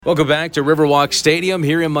Welcome back to Riverwalk Stadium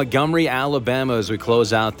here in Montgomery, Alabama. As we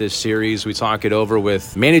close out this series, we talk it over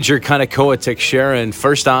with manager Kanekoa Texeira. And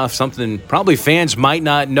first off, something probably fans might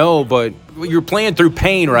not know, but you're playing through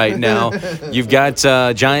pain right now. You've got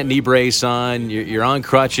a giant knee brace on, you're on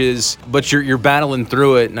crutches, but you're battling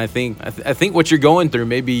through it. And I think what you're going through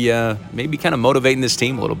maybe kind of motivating this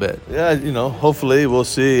team a little bit. Yeah, hopefully we'll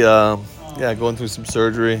see. Going through some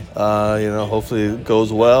surgery. Hopefully it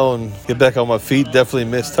goes well and get back on my feet. Definitely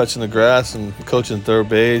miss touching the grass and coaching third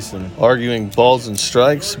base and arguing balls and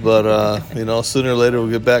strikes. But, sooner or later we'll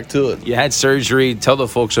get back to it. You had surgery. Tell the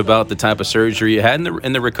folks about the type of surgery you had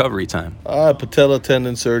in the recovery time. Patella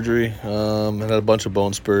tendon surgery. I had a bunch of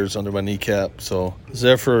bone spurs under my kneecap. So I was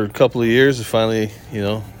there for a couple of years and finally,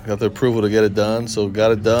 got the approval to get it done. So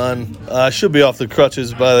got it done. I should be off the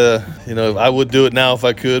crutches I would do it now if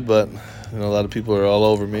I could, but a lot of people are all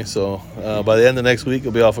over me. So by the end of next week,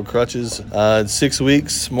 I'll be off of crutches. 6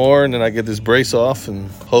 weeks more, and then I get this brace off. And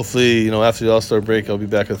hopefully, after the All-Star break, I'll be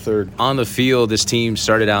back at third. On the field, this team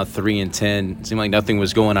started out 3-10. It seemed like nothing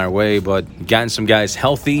was going our way, but gotten some guys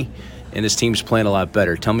healthy, and this team's playing a lot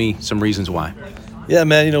better. Tell me some reasons why. Yeah,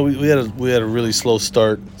 man, we had a really slow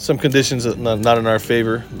start. Some conditions that not in our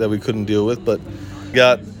favor that we couldn't deal with, but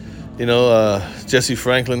got Jesse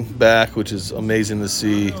Franklin back, which is amazing to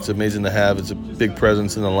see. It's amazing to have. It's a big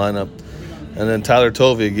presence in the lineup. And then Tyler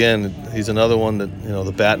Tovey, again, he's another one that,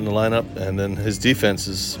 the bat in the lineup. And then his defense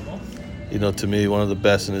is, to me, one of the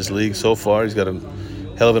best in his league so far. He's got a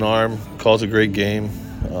hell of an arm, calls a great game,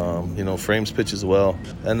 frames pitches well.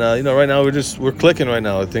 And, right now we're clicking right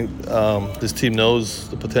now. I think this team knows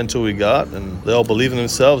the potential we got, and they all believe in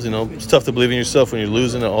themselves. It's tough to believe in yourself when you're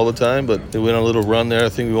losing it all the time, but they went on a little run there. I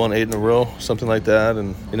think we won 8 in a row, something like that.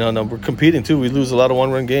 And, we're competing too. We lose a lot of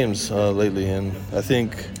one-run games lately, and I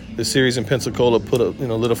think the series in Pensacola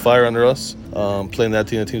lit a fire under us. Playing that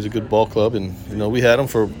team, the team's a good ball club, and, we had them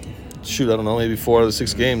for, maybe 4 out of the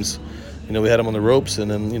 6 games. We had them on the ropes, and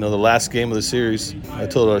then, the last game of the series, I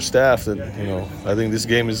told our staff that, I think this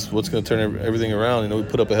game is what's going to turn everything around. We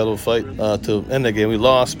put up a hell of a fight to end that game. We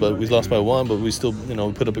lost by 1, but we still,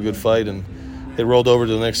 we put up a good fight, and it rolled over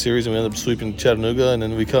to the next series, and we ended up sweeping Chattanooga, and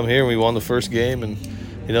then we come here and we won the first game, and,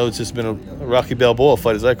 it's just been a Rocky Balboa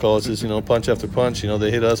fight, as I call it. It's just, punch after punch.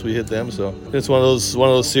 They hit us, we hit them. So it's one of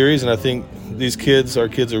those series, and I think our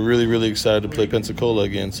kids are really, really excited to play Pensacola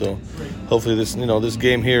again. So hopefully this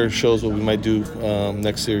game here shows what we might do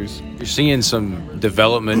next series. You're seeing some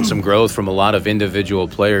development, some growth from a lot of individual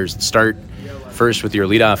players. Start first with your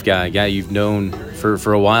leadoff guy, a guy you've known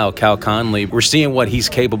for a while, Cal Conley. We're seeing what he's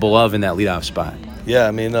capable of in that leadoff spot. Yeah,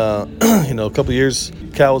 I mean, a couple of years,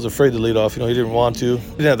 Cal was afraid to lead off. He didn't want to. He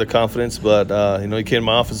didn't have the confidence, but, he came to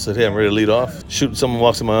my office and said, hey, I'm ready to lead off. Someone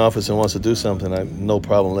walks in my office and wants to do something, I have no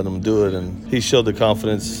problem letting him do it. And he showed the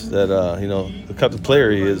confidence that, the type of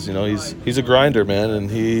player he is. He's a grinder, man,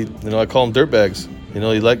 and I call him dirtbags.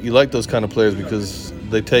 You like those kind of players because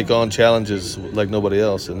they take on challenges like nobody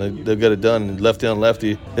else, and they'll get it done. Lefty on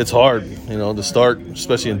lefty, it's hard, to start,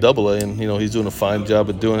 especially in Double-A, and, he's doing a fine job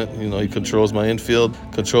of doing it. He controls my infield,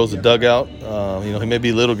 controls the dugout. He may be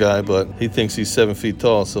a little guy, but he thinks he's 7 feet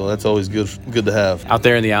tall, so that's always good to have. Out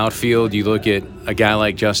there in the outfield, you look at a guy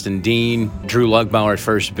like Justin Dean, Drew Lugbauer at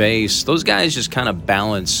first base. Those guys just kind of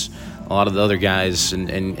balance a lot of the other guys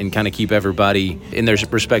and kind of keep everybody in their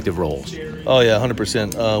respective roles. Oh, yeah,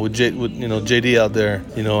 100%. With JD out there,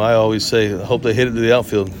 I always say, I hope they hit it to the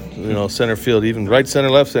outfield, center field, even right center,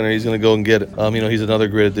 left center, he's going to go and get it. He's another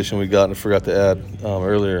great addition we got and I forgot to add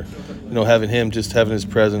earlier. Having his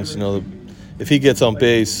presence, if he gets on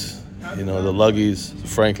base, the Luggies, the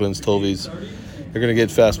Franklins, Tovies, they're going to get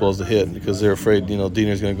fastballs to hit because they're afraid,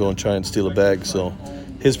 Diener's going to go and try and steal a bag. So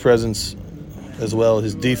his presence as well,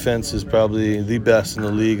 his defense is probably the best in the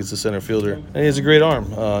league as a center fielder. And he has a great arm.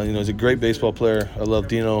 He's a great baseball player. I love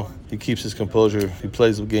Dino. He keeps his composure. He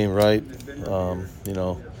plays the game right, and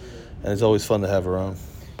it's always fun to have around.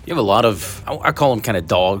 You have a lot of, I call them kind of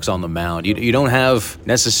dogs on the mound. You don't have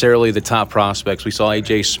necessarily the top prospects. We saw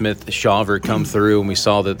A.J. Smith-Shawver come through, and we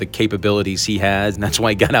saw the capabilities he has, and that's why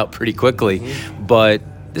he got out pretty quickly. Mm-hmm. But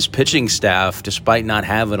this pitching staff, despite not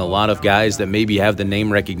having a lot of guys that maybe have the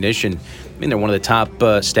name recognition, they're one of the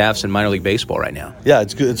top staffs in minor league baseball right now. Yeah,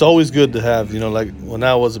 it's good. It's always good to have, like when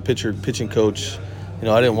I was a pitching coach,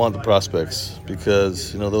 I didn't want the prospects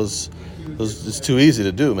because, those it's too easy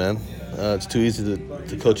to do, man. It's too easy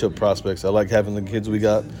to coach up prospects. I like having the kids we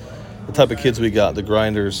got, the type of kids we got, the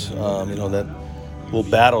grinders, that will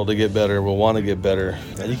battle to get better, will want to get better.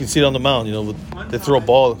 And you can see it on the mound, they throw a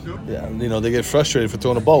ball, they get frustrated for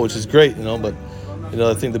throwing a ball, which is great, but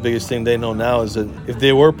I think the biggest thing they know now is that if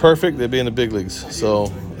they were perfect, they'd be in the big leagues. So,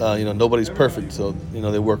 nobody's perfect. So,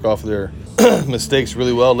 they work off their mistakes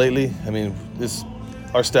really well lately. I mean,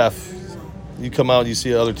 our staff, you come out, you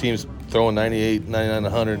see other teams throwing 98, 99,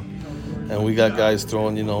 100, and we got guys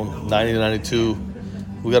throwing, 90 to 92.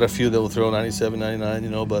 We got a few that will throw 97,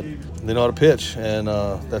 99, but they know how to pitch, and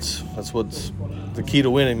that's what's the key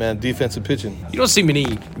to winning, man, defensive pitching. You don't see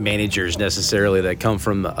many managers necessarily that come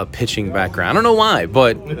from a pitching background. I don't know why,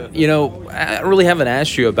 but, I really haven't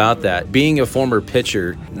asked you about that. Being a former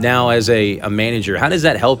pitcher, now as a manager, how does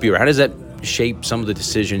that help you, or how does that shape some of the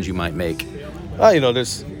decisions you might make?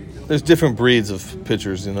 There's different breeds of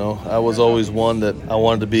pitchers, I was always one that I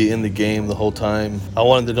wanted to be in the game the whole time. I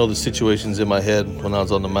wanted to know the situations in my head when I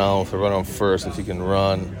was on the mound, if I run on first, if you can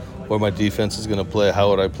run, where my defense is going to play, how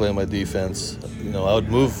would I play my defense. I'd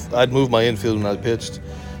move my infield when I pitched.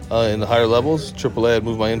 In the higher levels, AAA, I'd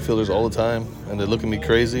move my infielders all the time, and they'd look at me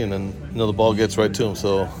crazy, and then, the ball gets right to them.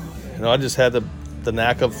 So, I just had the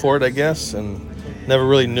knack up for it, I guess, and never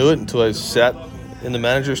really knew it until I sat in the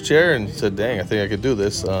manager's chair and said, dang, I think I could do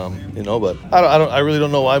this, but I really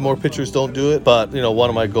don't know why more pitchers don't do it. But, one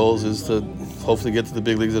of my goals is to hopefully get to the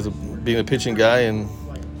big leagues as being a pitching guy and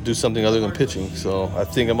do something other than pitching. So I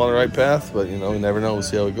think I'm on the right path, but, we never know. We'll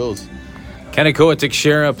see how it goes. Kanekoa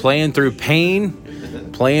Texeira playing through pain,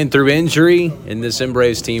 playing through injury, and this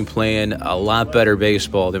Braves team playing a lot better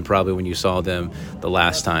baseball than probably when you saw them the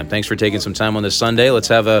last time. Thanks for taking some time on this Sunday. Let's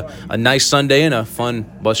have a nice Sunday and a fun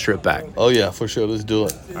bus trip back. Oh, yeah, for sure. Let's do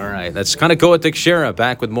it. All right. That's Kanekoa Texeira.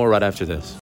 Back with more right after this.